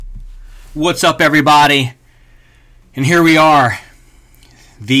What's up, everybody? And here we are,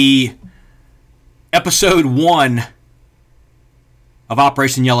 the episode 1 of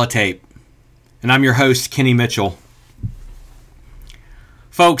Operation Yellow Tape. And I'm your host, Kenny Mitchell.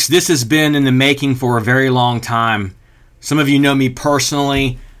 Folks, this has been in the making for a very long time. Some of you know me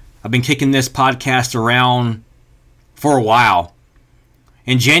personally. I've been kicking this podcast around for a while.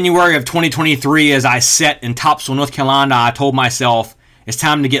 In January of 2023, as I sat in Topsail, North Carolina, I told myself, it's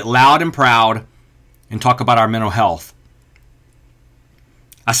time to get loud and proud and talk about our mental health.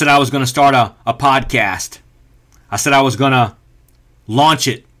 I said I was going to start a podcast. I said I was going to launch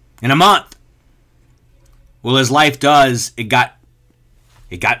it in a month. Well, as life does, it got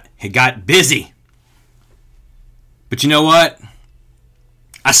busy. But you know what?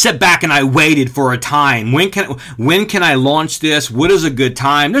 I sat back and I waited for a time. When can I launch this? What is a good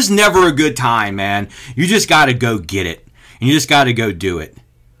time? There's never a good time, man. You just got to go get it. And you just got to go do it.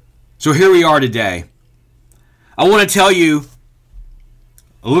 So here we are today. I want to tell you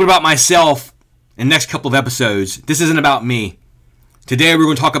a little about myself in the next couple of episodes. This isn't about me. Today we're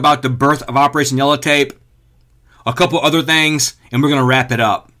going to talk about the birth of Operation Yellow Tape, a couple other things, and we're going to wrap it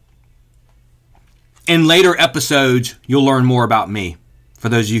up. In later episodes, you'll learn more about me, for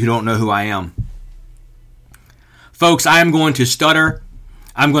those of you who don't know who I am. Folks, I am going to stutter.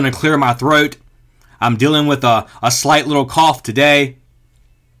 I'm going to clear my throat. I'm dealing with a slight little cough today.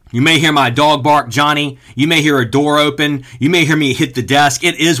 You may hear my dog bark, Johnny. You may hear a door open. You may hear me hit the desk.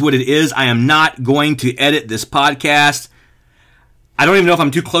 It is what it is. I am not going to edit this podcast. I don't even know if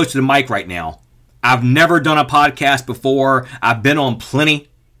I'm too close to the mic right now. I've never done a podcast before. I've been on plenty,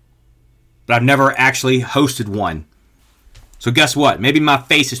 but I've never actually hosted one. So guess what? Maybe my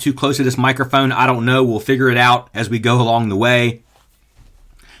face is too close to this microphone. I don't know. We'll figure it out as we go along the way.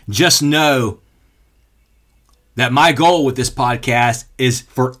 Just know that my goal with this podcast is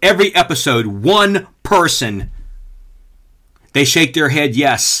for every episode, one person, they shake their head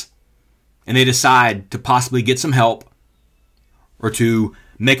yes, and they decide to possibly get some help or to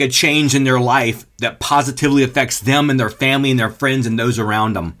make a change in their life that positively affects them and their family and their friends and those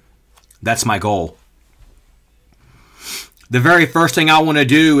around them. That's my goal. The very first thing I want to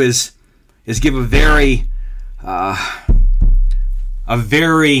do is give a very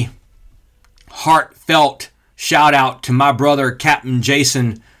heartfelt shout out to my brother, Captain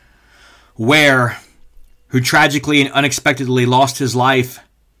Jason Ware, who tragically and unexpectedly lost his life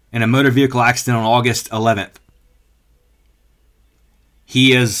in a motor vehicle accident on August 11th.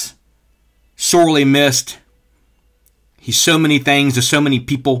 He is sorely missed. He's so many things to so many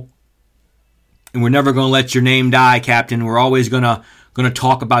people. And we're never going to let your name die, Captain. We're always going to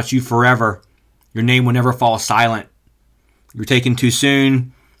talk about you forever. Your name will never fall silent. You're taken too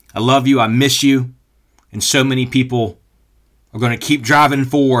soon. I love you. I miss you. And so many people are going to keep driving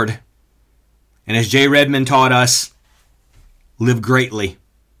forward. And as Jay Redmond taught us, live greatly.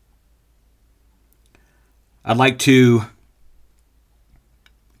 I'd like to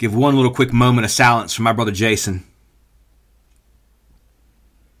give one little quick moment of silence for my brother Jason.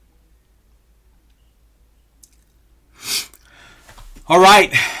 All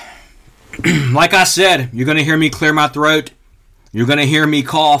right. Like I said, you're going to hear me clear my throat. You're going to hear me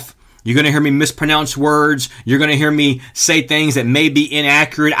cough. You're going to hear me mispronounce words. You're going to hear me say things that may be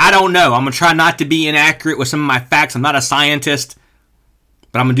inaccurate. I don't know. I'm going to try not to be inaccurate with some of my facts. I'm not a scientist,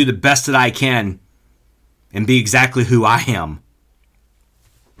 but I'm going to do the best that I can and be exactly who I am.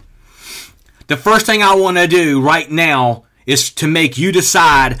 The first thing I want to do right now is to make you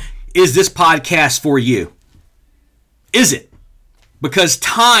decide, is this podcast for you? Is it? Because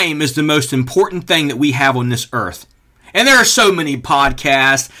time is the most important thing that we have on this earth. And there are so many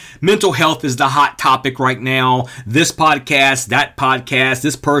podcasts. Mental health is the hot topic right now. This podcast, that podcast,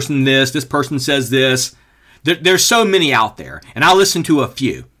 this person says this. There's so many out there. And I listen to a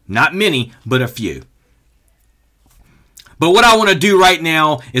few. Not many, but a few. But what I want to do right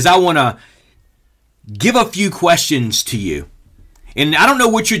now is I want to give a few questions to you. And I don't know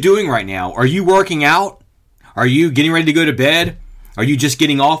what you're doing right now. Are you working out? Are you getting ready to go to bed? Are you just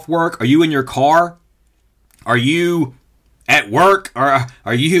getting off work? Are you in your car? Are you at work? Or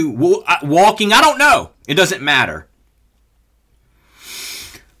are you walking? I don't know. It doesn't matter.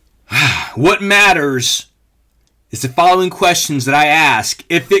 What matters is the following questions that I ask.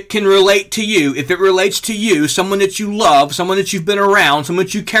 If it can relate to you, if it relates to you, someone that you love, someone that you've been around, someone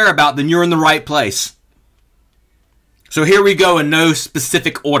that you care about, then you're in the right place. So here we go in no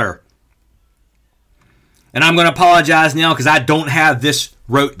specific order. And I'm going to apologize now because I don't have this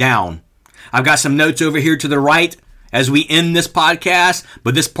wrote down. I've got some notes over here to the right as we end this podcast,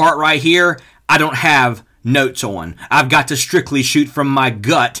 but this part right here, I don't have notes on. I've got to strictly shoot from my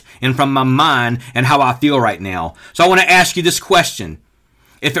gut and from my mind and how I feel right now. So I want to ask you this question.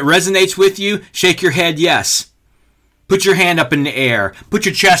 If it resonates with you, shake your head yes. Put your hand up in the air. Put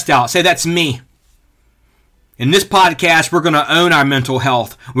your chest out. Say, that's me. In this podcast, we're going to own our mental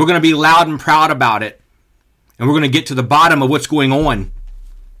health. We're going to be loud and proud about it. And we're going to get to the bottom of what's going on.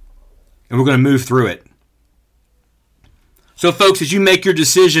 And we're going to move through it. So folks, as you make your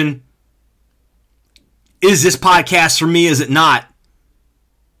decision, is this podcast for me? Is it not?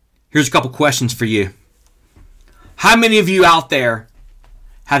 Here's a couple questions for you. How many of you out there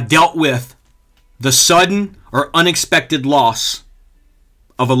have dealt with the sudden or unexpected loss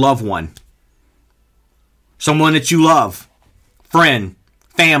of a loved one? Someone that you love, friend,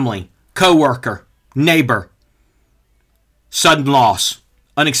 family, coworker, neighbor. Sudden loss,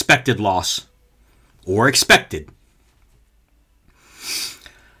 unexpected loss, or expected.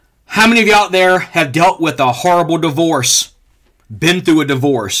 How many of you out there have dealt with a horrible divorce, been through a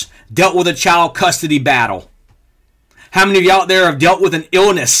divorce, dealt with a child custody battle? How many of you out there have dealt with an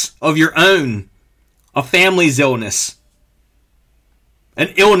illness of your own, a family's illness? An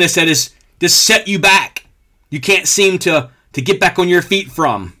illness that has just set you back. You can't seem to get back on your feet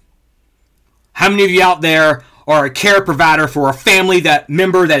from. How many of you out there are a care provider for a family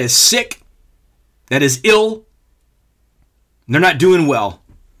member that is sick, that is ill, and they're not doing well?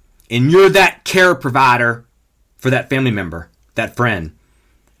 And you're that care provider for that family member, that friend.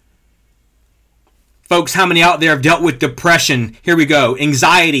 Folks, how many out there have dealt with depression? Here we go.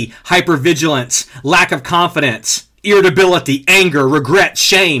 Anxiety, hypervigilance, lack of confidence, irritability, anger, regret,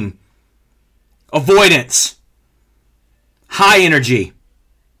 shame, avoidance, high energy,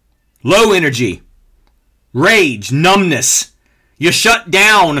 low energy, rage, numbness. You shut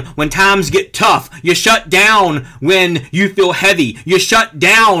down when times get tough. You shut down when you feel heavy. You shut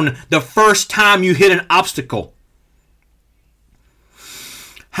down the first time you hit an obstacle.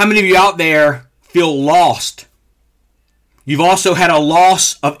 How many of you out there feel lost? You've also had a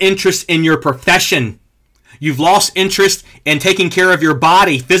loss of interest in your profession. You've lost interest in taking care of your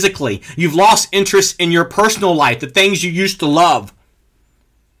body physically. You've lost interest in your personal life, the things you used to love.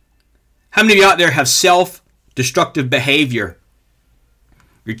 How many of you out there have self-destructive behavior?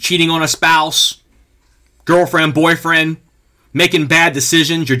 You're cheating on a spouse, girlfriend, boyfriend, making bad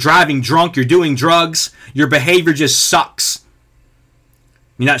decisions. You're driving drunk. You're doing drugs. Your behavior just sucks.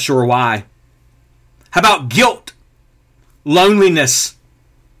 You're not sure why. How about guilt, loneliness,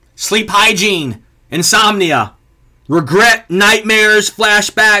 sleep hygiene, insomnia, regret, nightmares,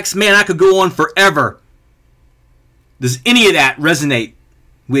 flashbacks? Man, I could go on forever. Does any of that resonate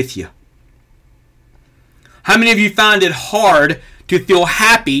with you? How many of you find it hard to feel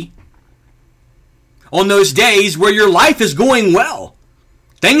happy on those days where your life is going well?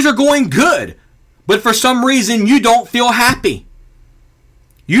 Things are going good, but for some reason you don't feel happy.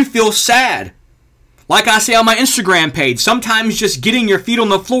 You feel sad. Like I say on my Instagram page, sometimes just getting your feet on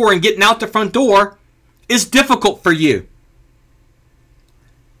the floor and getting out the front door is difficult for you.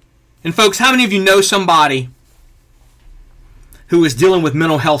 And folks, how many of you know somebody who is dealing with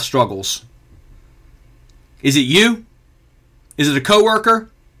mental health struggles? Is it you? Is it a coworker?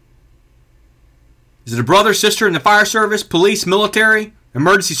 Is it a brother, sister in the fire service, police, military,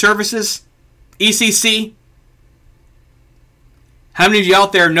 emergency services, ECC? How many of you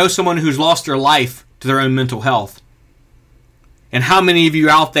out there know someone who's lost their life to their own mental health? And how many of you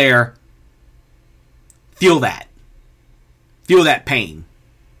out there feel that? Feel that pain?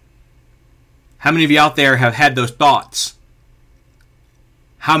 How many of you out there have had those thoughts?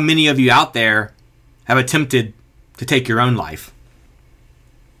 How many of you out there have attempted to take your own life?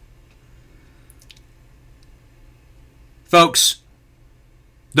 Folks,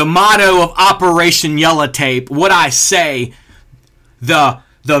 the motto of Operation Yellow Tape, what I say, the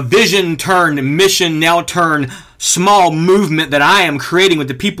vision turn, mission now turn, small movement that I am creating with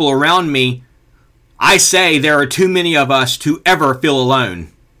the people around me, I say there are too many of us to ever feel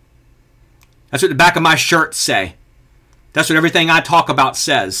alone. That's what the back of my shirt say. That's what everything I talk about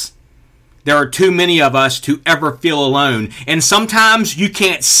says. There are too many of us to ever feel alone. And sometimes you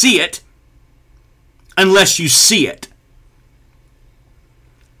can't see it unless you see it.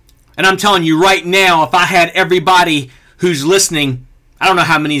 And I'm telling you right now, if I had everybody who's listening, I don't know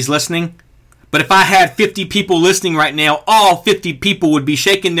how many is listening, but if I had 50 people listening right now, all 50 people would be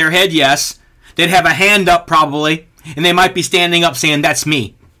shaking their head yes. They'd have a hand up probably, and they might be standing up saying, that's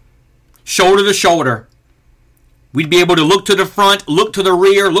me. Shoulder to shoulder. We'd be able to look to the front, look to the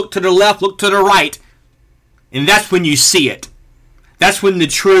rear, look to the left, look to the right. And that's when you see it. That's when the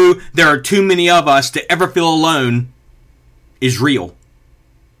true, there are too many of us to ever feel alone, is real.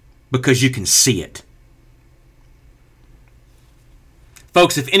 Because you can see it.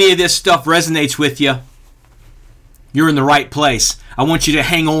 Folks, if any of this stuff resonates with you, you're in the right place. I want you to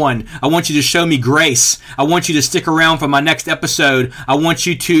hang on. I want you to show me grace. I want you to stick around for my next episode. I want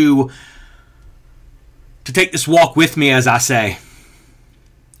you to take this walk with me, as I say.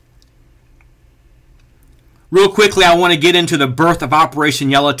 Real quickly, I want to get into the birth of Operation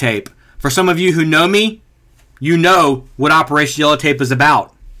Yellow Tape. For some of you who know me, you know what Operation Yellow Tape is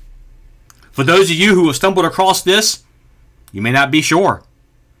about. For those of you who have stumbled across this, you may not be sure.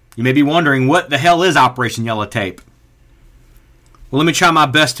 You may be wondering, what the hell is Operation Yellow Tape? Well, let me try my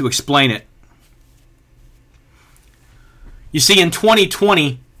best to explain it. You see, in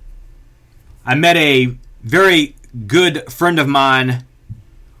 2020, I met a very good friend of mine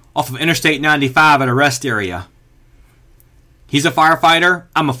off of Interstate 95 at a rest area. He's a firefighter.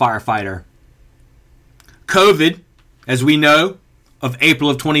 I'm a firefighter. COVID, as we know, of April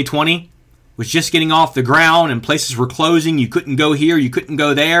of 2020, was just getting off the ground and places were closing. You couldn't go here. You couldn't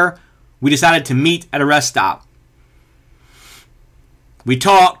go there. We decided to meet at a rest stop. We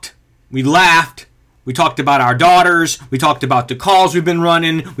talked. We laughed. We talked about our daughters. We talked about the calls we've been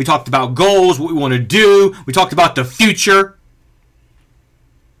running. We talked about goals, what we want to do. We talked about the future.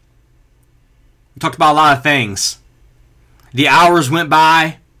 We talked about a lot of things. The hours went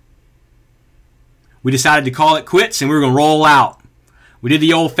by. We decided to call it quits and we were going to roll out. We did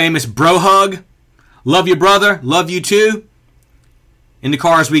the old famous bro hug. Love you, brother. Love you too. In the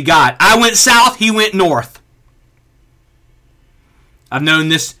cars we got. I went south. He went north. I've known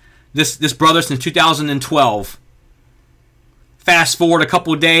this brother since 2012. Fast forward a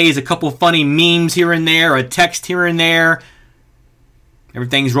couple days, a couple funny memes here and there, a text here and there.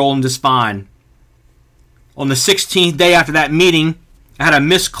 Everything's rolling just fine. On the 16th day after that meeting, I had a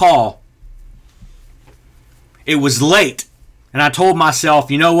missed call. It was late, and I told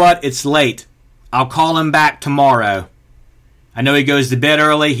myself, you know what? It's late. I'll call him back tomorrow. I know he goes to bed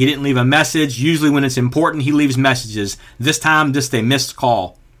early. He didn't leave a message. Usually when it's important, he leaves messages. This time, just a missed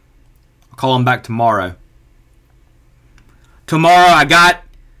call. I'll call him back tomorrow. Tomorrow, I got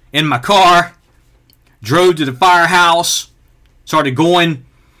in my car, drove to the firehouse, started going,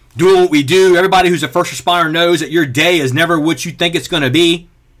 doing what we do. Everybody who's a first responder knows that your day is never what you think it's going to be.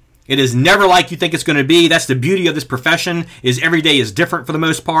 It is never like you think it's going to be. That's the beauty of this profession, is every day is different for the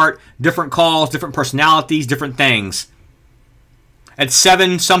most part. Different calls, different personalities, different things. At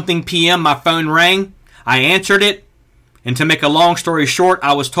 7-something p.m., my phone rang. I answered it. And to make a long story short,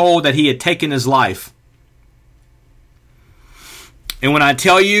 I was told that he had taken his life. And when I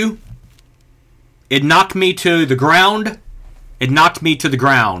tell you, it knocked me to the ground. It knocked me to the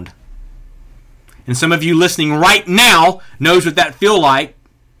ground. And some of you listening right now knows what that feels like.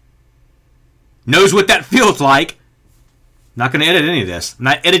 Knows what that feels like. I'm not going to edit any of this. I'm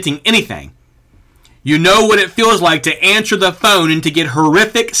not editing anything. You know what it feels like to answer the phone and to get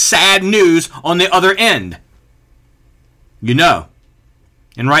horrific, sad news on the other end. You know.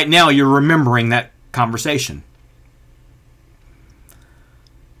 And right now you're remembering that conversation.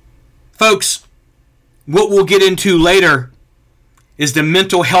 Folks, what we'll get into later is the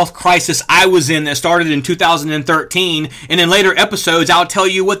mental health crisis I was in that started in 2013. And in later episodes, I'll tell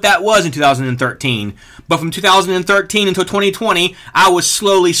you what that was in 2013. But from 2013 until 2020, I was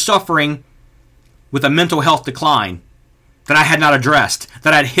slowly suffering with a mental health decline that I had not addressed,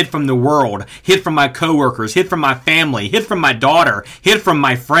 that I'd hid from the world, hid from my coworkers, hid from my family, hid from my daughter, hid from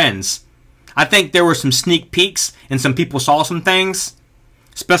my friends. I think there were some sneak peeks and some people saw some things,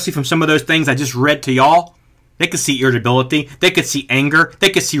 especially from some of those things I just read to y'all. They could see irritability, they could see anger,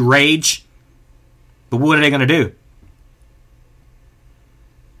 they could see rage. But what are they going to do?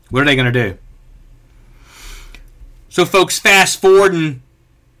 What are they going to do? So folks, fast forward, and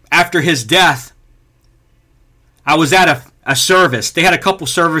after his death, I was at a service. They had a couple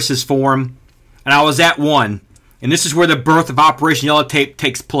services for him, and I was at one. And this is where the birth of Operation Yellow Tape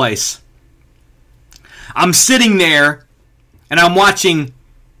takes place. I'm sitting there, and I'm watching,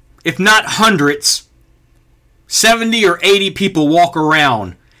 if not hundreds, 70 or 80 people walk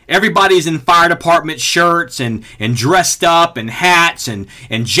around. Everybody's in fire department shirts and dressed up and hats and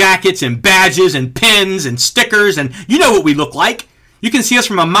jackets and badges and pins and stickers. And you know what we look like. You can see us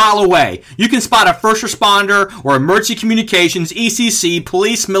from a mile away. You can spot a first responder or emergency communications, ECC,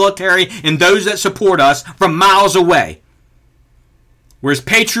 police, military, and those that support us from miles away. We're as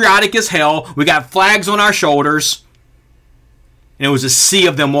patriotic as hell. We got flags on our shoulders. And it was a sea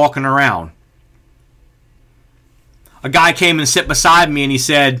of them walking around. A guy came and sat beside me and he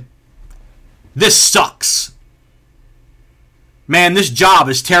said, "This sucks. Man, this job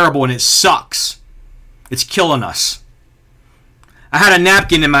is terrible and it sucks. It's killing us." I had a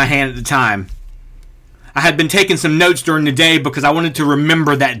napkin in my hand at the time. I had been taking some notes during the day because I wanted to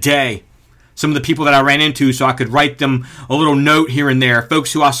remember that day. Some of the people that I ran into so I could write them a little note here and there.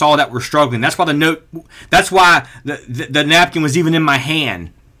 Folks who I saw that were struggling. That's why the napkin was even in my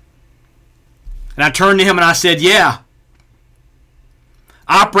hand. And I turned to him and I said, yeah,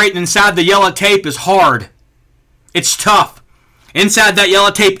 operating inside the yellow tape is hard. It's tough. Inside that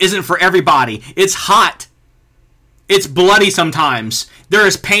yellow tape isn't for everybody. It's hot. It's bloody sometimes. There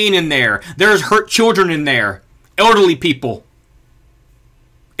is pain in there. There is hurt children in there. Elderly people.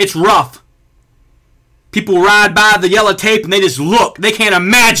 It's rough. People ride by the yellow tape and they just look. They can't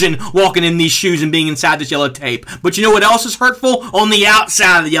imagine walking in these shoes and being inside this yellow tape. But you know what else is hurtful? On the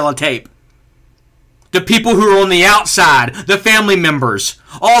outside of the yellow tape. The people who are on the outside. The family members.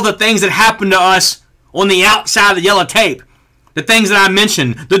 All the things that happen to us on the outside of the yellow tape. The things that I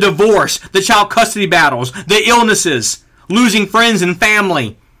mentioned. The divorce. The child custody battles. The illnesses. Losing friends and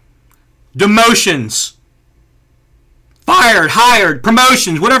family. Demotions. Fired, hired,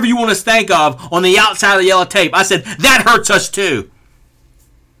 promotions, whatever you want to think of on the outside of the yellow tape. I said, that hurts us too.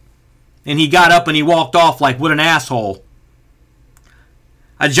 And he got up and he walked off like, what an asshole.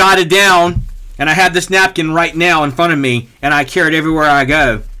 I jotted down, and I have this napkin right now in front of me, and I carry it everywhere I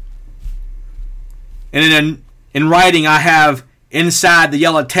go. And in writing, I have, inside the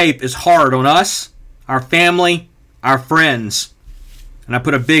yellow tape is hard on us, our family, our friends. And I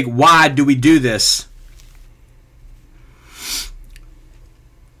put a big, why do we do this?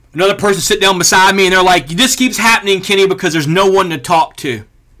 Another person sit down beside me and they're like, this keeps happening, Kenny, because there's no one to talk to.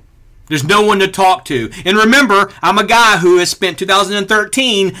 There's no one to talk to. And remember, I'm a guy who has spent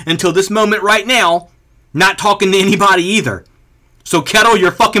 2013 until this moment right now not talking to anybody either. So Kettle,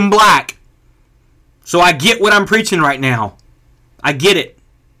 you're fucking black. So I get what I'm preaching right now. I get it.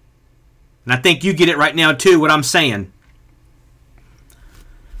 And I think you get it right now too, what I'm saying.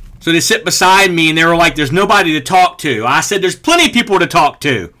 So they sit beside me and they were like, there's nobody to talk to. I said, there's plenty of people to talk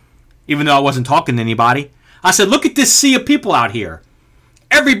to. Even though I wasn't talking to anybody. I said, look at this sea of people out here.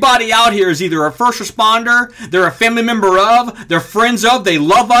 Everybody out here is either a first responder, they're a family member of, they're friends of, they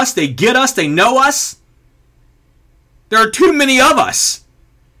love us, they get us, they know us. There are too many of us.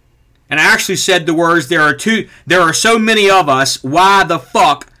 And I actually said the words, there are so many of us, why the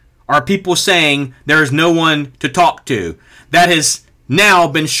fuck are people saying there is no one to talk to? That has now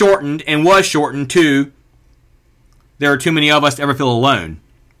been shortened and was shortened to, there are too many of us to ever feel alone.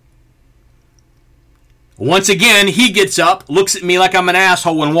 Once again, he gets up, looks at me like I'm an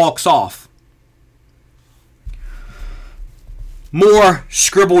asshole, and walks off. More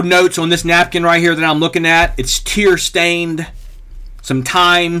scribbled notes on this napkin right here that I'm looking at. It's tear-stained. Some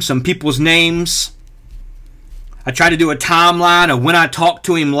time, some people's names. I tried to do a timeline of when I talked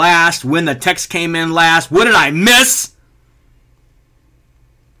to him last, when the text came in last. What did I miss?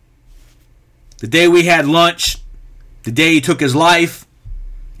 The day we had lunch. The day he took his life.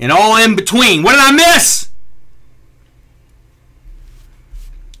 And all in between. What did I miss?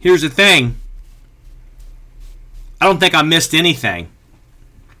 Here's the thing. I don't think I missed anything.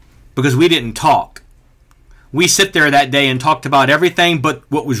 Because we didn't talk. We sit there that day and talked about everything but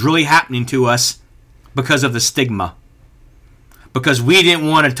what was really happening to us because of the stigma. Because we didn't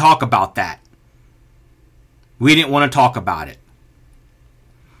want to talk about that. We didn't want to talk about it.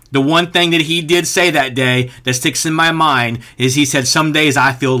 The one thing that he did say that day that sticks in my mind is he said, some days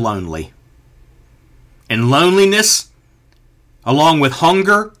I feel lonely. And loneliness, along with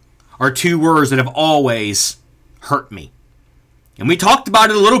hunger, are two words that have always hurt me. And we talked about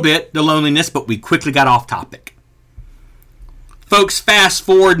it a little bit, the loneliness, but we quickly got off topic. Folks, fast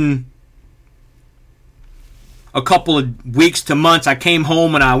forwarding a couple of weeks to months, I came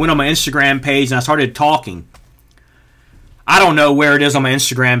home and I went on my Instagram page and I started talking. I don't know where it is on my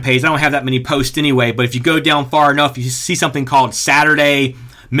Instagram page. I don't have that many posts anyway, but if you go down far enough, you see something called Saturday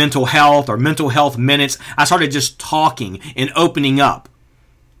Mental Health or Mental Health Minutes. I started just talking and opening up.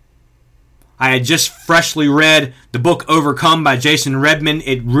 I had just freshly read the book Overcome by Jason Redman.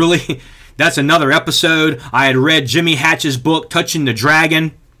 It really, that's another episode. I had read Jimmy Hatch's book, Touching the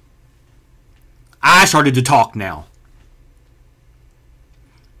Dragon. I started to talk now.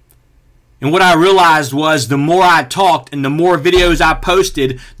 And what I realized was the more I talked and the more videos I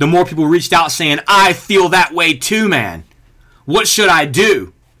posted, the more people reached out saying, I feel that way too, man. What should I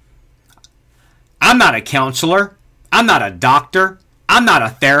do? I'm not a counselor. I'm not a doctor. I'm not a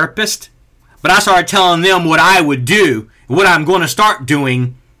therapist. But I started telling them what I would do, what I'm going to start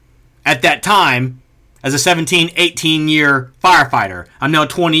doing at that time as a 17, 18-year firefighter. I'm now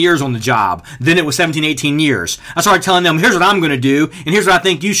 20 years on the job. Then it was 17, 18 years. I started telling them, here's what I'm going to do, and here's what I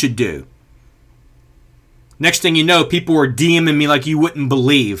think you should do. Next thing you know, people were DMing me like you wouldn't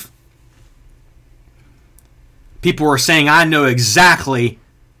believe. People are saying, I know exactly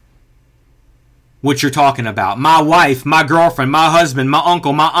what you're talking about. My wife, my girlfriend, my husband, my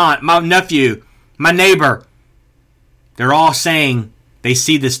uncle, my aunt, my nephew, my neighbor. They're all saying they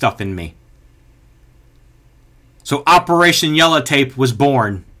see this stuff in me. So Operation Yellow Tape was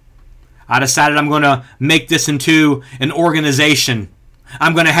born. I decided I'm going to make this into an organization.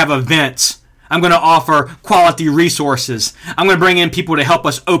 I'm going to have events. I'm going to offer quality resources. I'm going to bring in people to help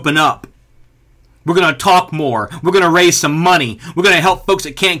us open up. We're going to talk more. We're going to raise some money. We're going to help folks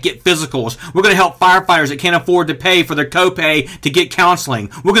that can't get physicals. We're going to help firefighters that can't afford to pay for their copay to get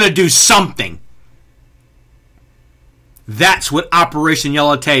counseling. We're going to do something. That's what Operation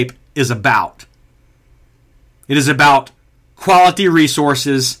Yellow Tape is about. It is about quality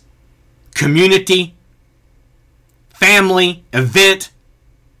resources, community, family, event,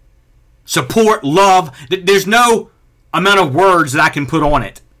 support, love. There's no amount of words that I can put on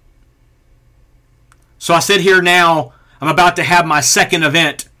it. So I sit here now, I'm about to have my second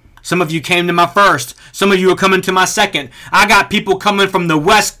event. Some of you came to my first. Some of you are coming to my second. I got people coming from the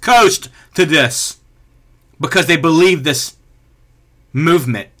West Coast to this because they believe this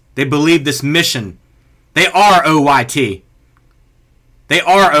movement. They believe this mission. They are OYT. They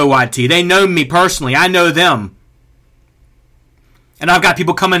are OYT. They know me personally. I know them. And I've got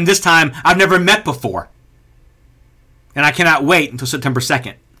people coming this time I've never met before. And I cannot wait until September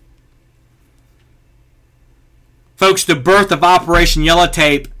 2nd. Folks, the birth of Operation Yellow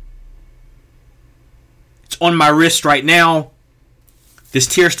Tape, it's on my wrist right now. This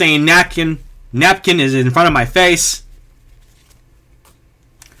tear-stained napkin is in front of my face.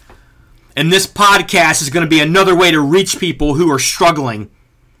 And this podcast is going to be another way to reach people who are struggling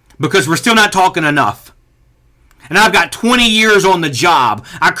because we're still not talking enough. And I've got 20 years on the job.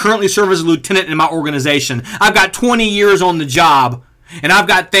 I currently serve as a lieutenant in my organization. I've got 20 years on the job. And I've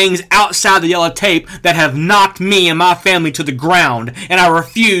got things outside the yellow tape that have knocked me and my family to the ground, and I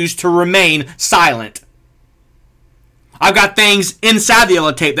refuse to remain silent. I've got things inside the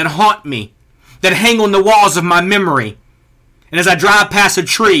yellow tape that haunt me, that hang on the walls of my memory. And as I drive past a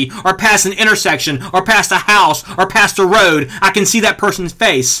tree, or past an intersection, or past a house, or past a road, I can see that person's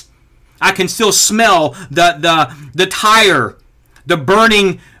face. I can still smell the tire, the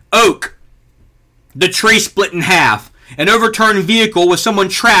burning oak, the tree split in half. An overturned vehicle with someone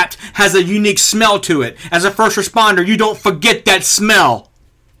trapped has a unique smell to it. As a first responder, you don't forget that smell.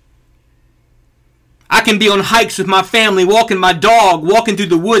 I can be on hikes with my family, walking my dog, walking through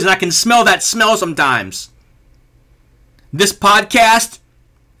the woods, and I can smell that smell sometimes. This podcast,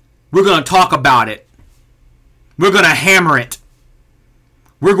 we're going to talk about it. We're going to hammer it.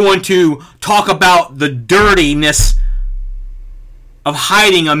 We're going to talk about the dirtiness of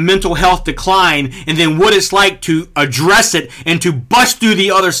hiding a mental health decline and then what it's like to address it and to bust through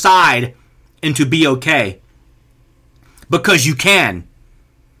the other side and to be okay. Because you can.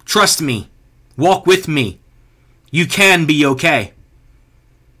 Trust me. Walk with me. You can be okay.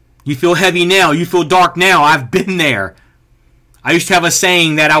 You feel heavy now. You feel dark now. I've been there. I used to have a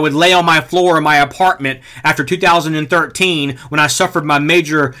saying that I would lay on my floor in my apartment after 2013 when I suffered my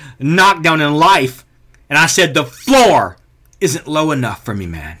major knockdown in life. And I said, the floor isn't low enough for me,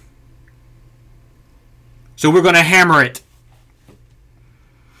 man. So we're going to hammer it.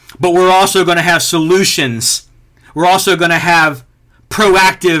 But we're also going to have solutions. We're also going to have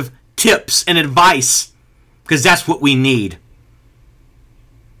proactive tips and advice because that's what we need.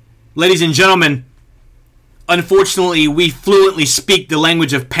 Ladies and gentlemen, unfortunately, we fluently speak the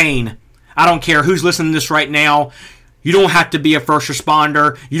language of pain. I don't care who's listening to this right now. You don't have to be a first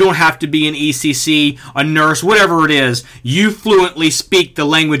responder. You don't have to be an ECC, a nurse, whatever it is. You fluently speak the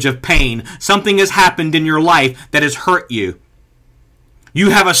language of pain. Something has happened in your life that has hurt you. You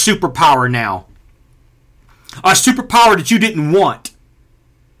have a superpower now. A superpower that you didn't want.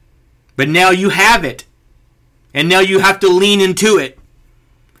 But now you have it. And now you have to lean into it.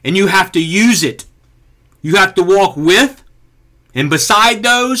 And you have to use it. You have to walk with and beside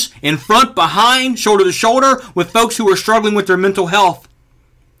those, in front, behind, shoulder to shoulder, with folks who are struggling with their mental health.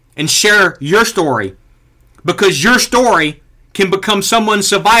 And share your story. Because your story can become someone's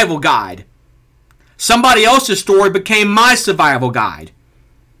survival guide. Somebody else's story became my survival guide.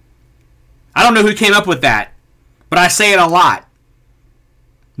 I don't know who came up with that, but I say it a lot.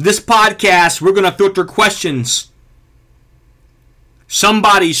 This podcast, we're going to filter questions.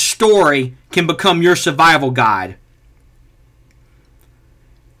 Somebody's story can become your survival guide.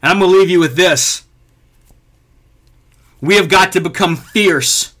 And I'm going to leave you with this. We have got to become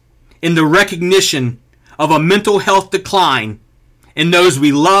fierce in the recognition of a mental health decline in those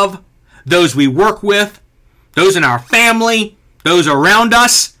we love, those we work with, those in our family, those around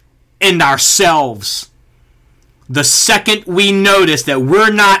us, and ourselves. The second we notice that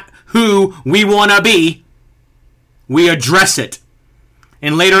we're not who we want to be, we address it.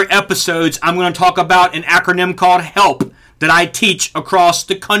 In later episodes, I'm going to talk about an acronym called HELP that I teach across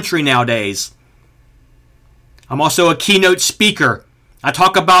the country nowadays. I'm also a keynote speaker. I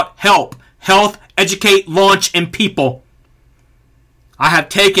talk about HELP, health, educate, launch, and people. I have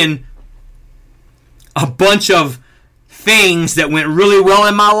taken a bunch of things that went really well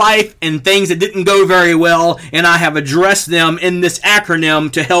in my life and things that didn't go very well, and I have addressed them in this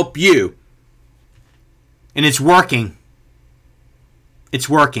acronym to help you. And it's working. It's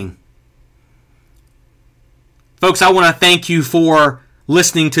working. Folks, I want to thank you for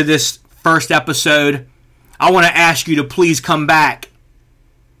listening to this first episode. I want to ask you to please come back.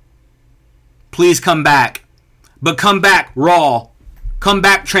 Please come back. But come back raw. Come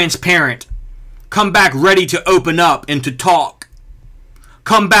back transparent. Come back ready to open up and to talk.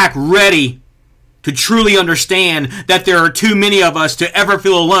 Come back ready to truly understand that there are too many of us to ever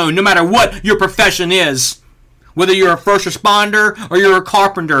feel alone, no matter what your profession is. Whether you're a first responder, or you're a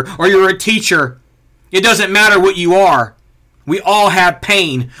carpenter, or you're a teacher. It doesn't matter what you are. We all have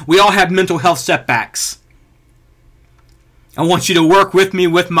pain. We all have mental health setbacks. I want you to work with me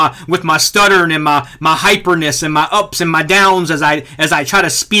with my stuttering and my hyperness and my ups and my downs as I try to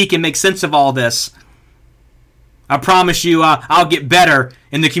speak and make sense of all this. I promise you I'll get better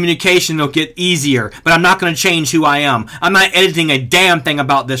and the communication will get easier, but I'm not going to change who I am. I'm not editing a damn thing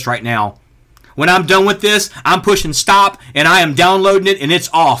about this right now. When I'm done with this, I'm pushing stop and I am downloading it and it's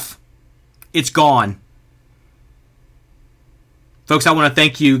off. It's gone. Folks, I want to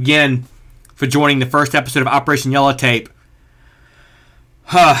thank you again for joining the first episode of Operation Yellow Tape.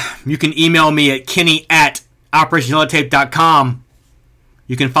 You can email me at kenny@operationyellowtape.com.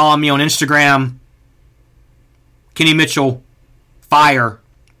 You can follow me on Instagram, Kenny Mitchell Fire.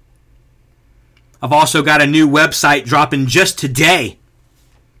 I've also got a new website dropping just today,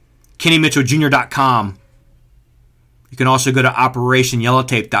 KennyMitchellJr.com. You can also go to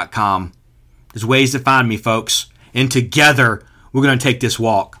OperationYellowTape.com. There's ways to find me, folks. And together, we're going to take this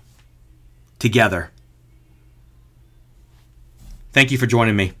walk. Together. Thank you for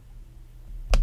joining me.